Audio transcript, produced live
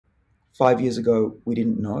5 years ago, we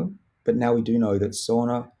didn't know, but now we do know that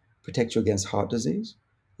sauna protects you against heart disease.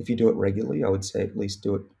 If you do it regularly, I would say at least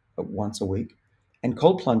do it once a week. And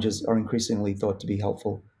cold plunges are increasingly thought to be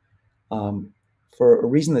helpful. Um, for a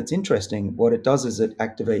reason that's interesting, what it does is it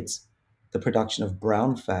activates the production of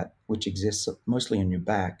brown fat, which exists mostly in your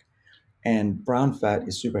back. And brown fat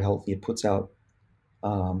is super healthy. It puts out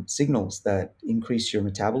signals that increase your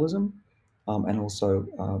metabolism, and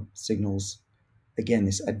also signals, again,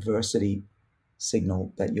 this adversity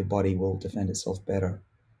signal that your body will defend itself better.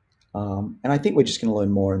 And I think we're just going to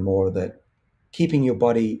learn more and more that keeping your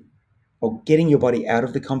body or getting your body out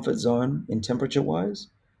of the comfort zone in temperature wise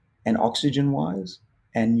and oxygen wise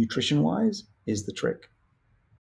and nutrition wise is the trick.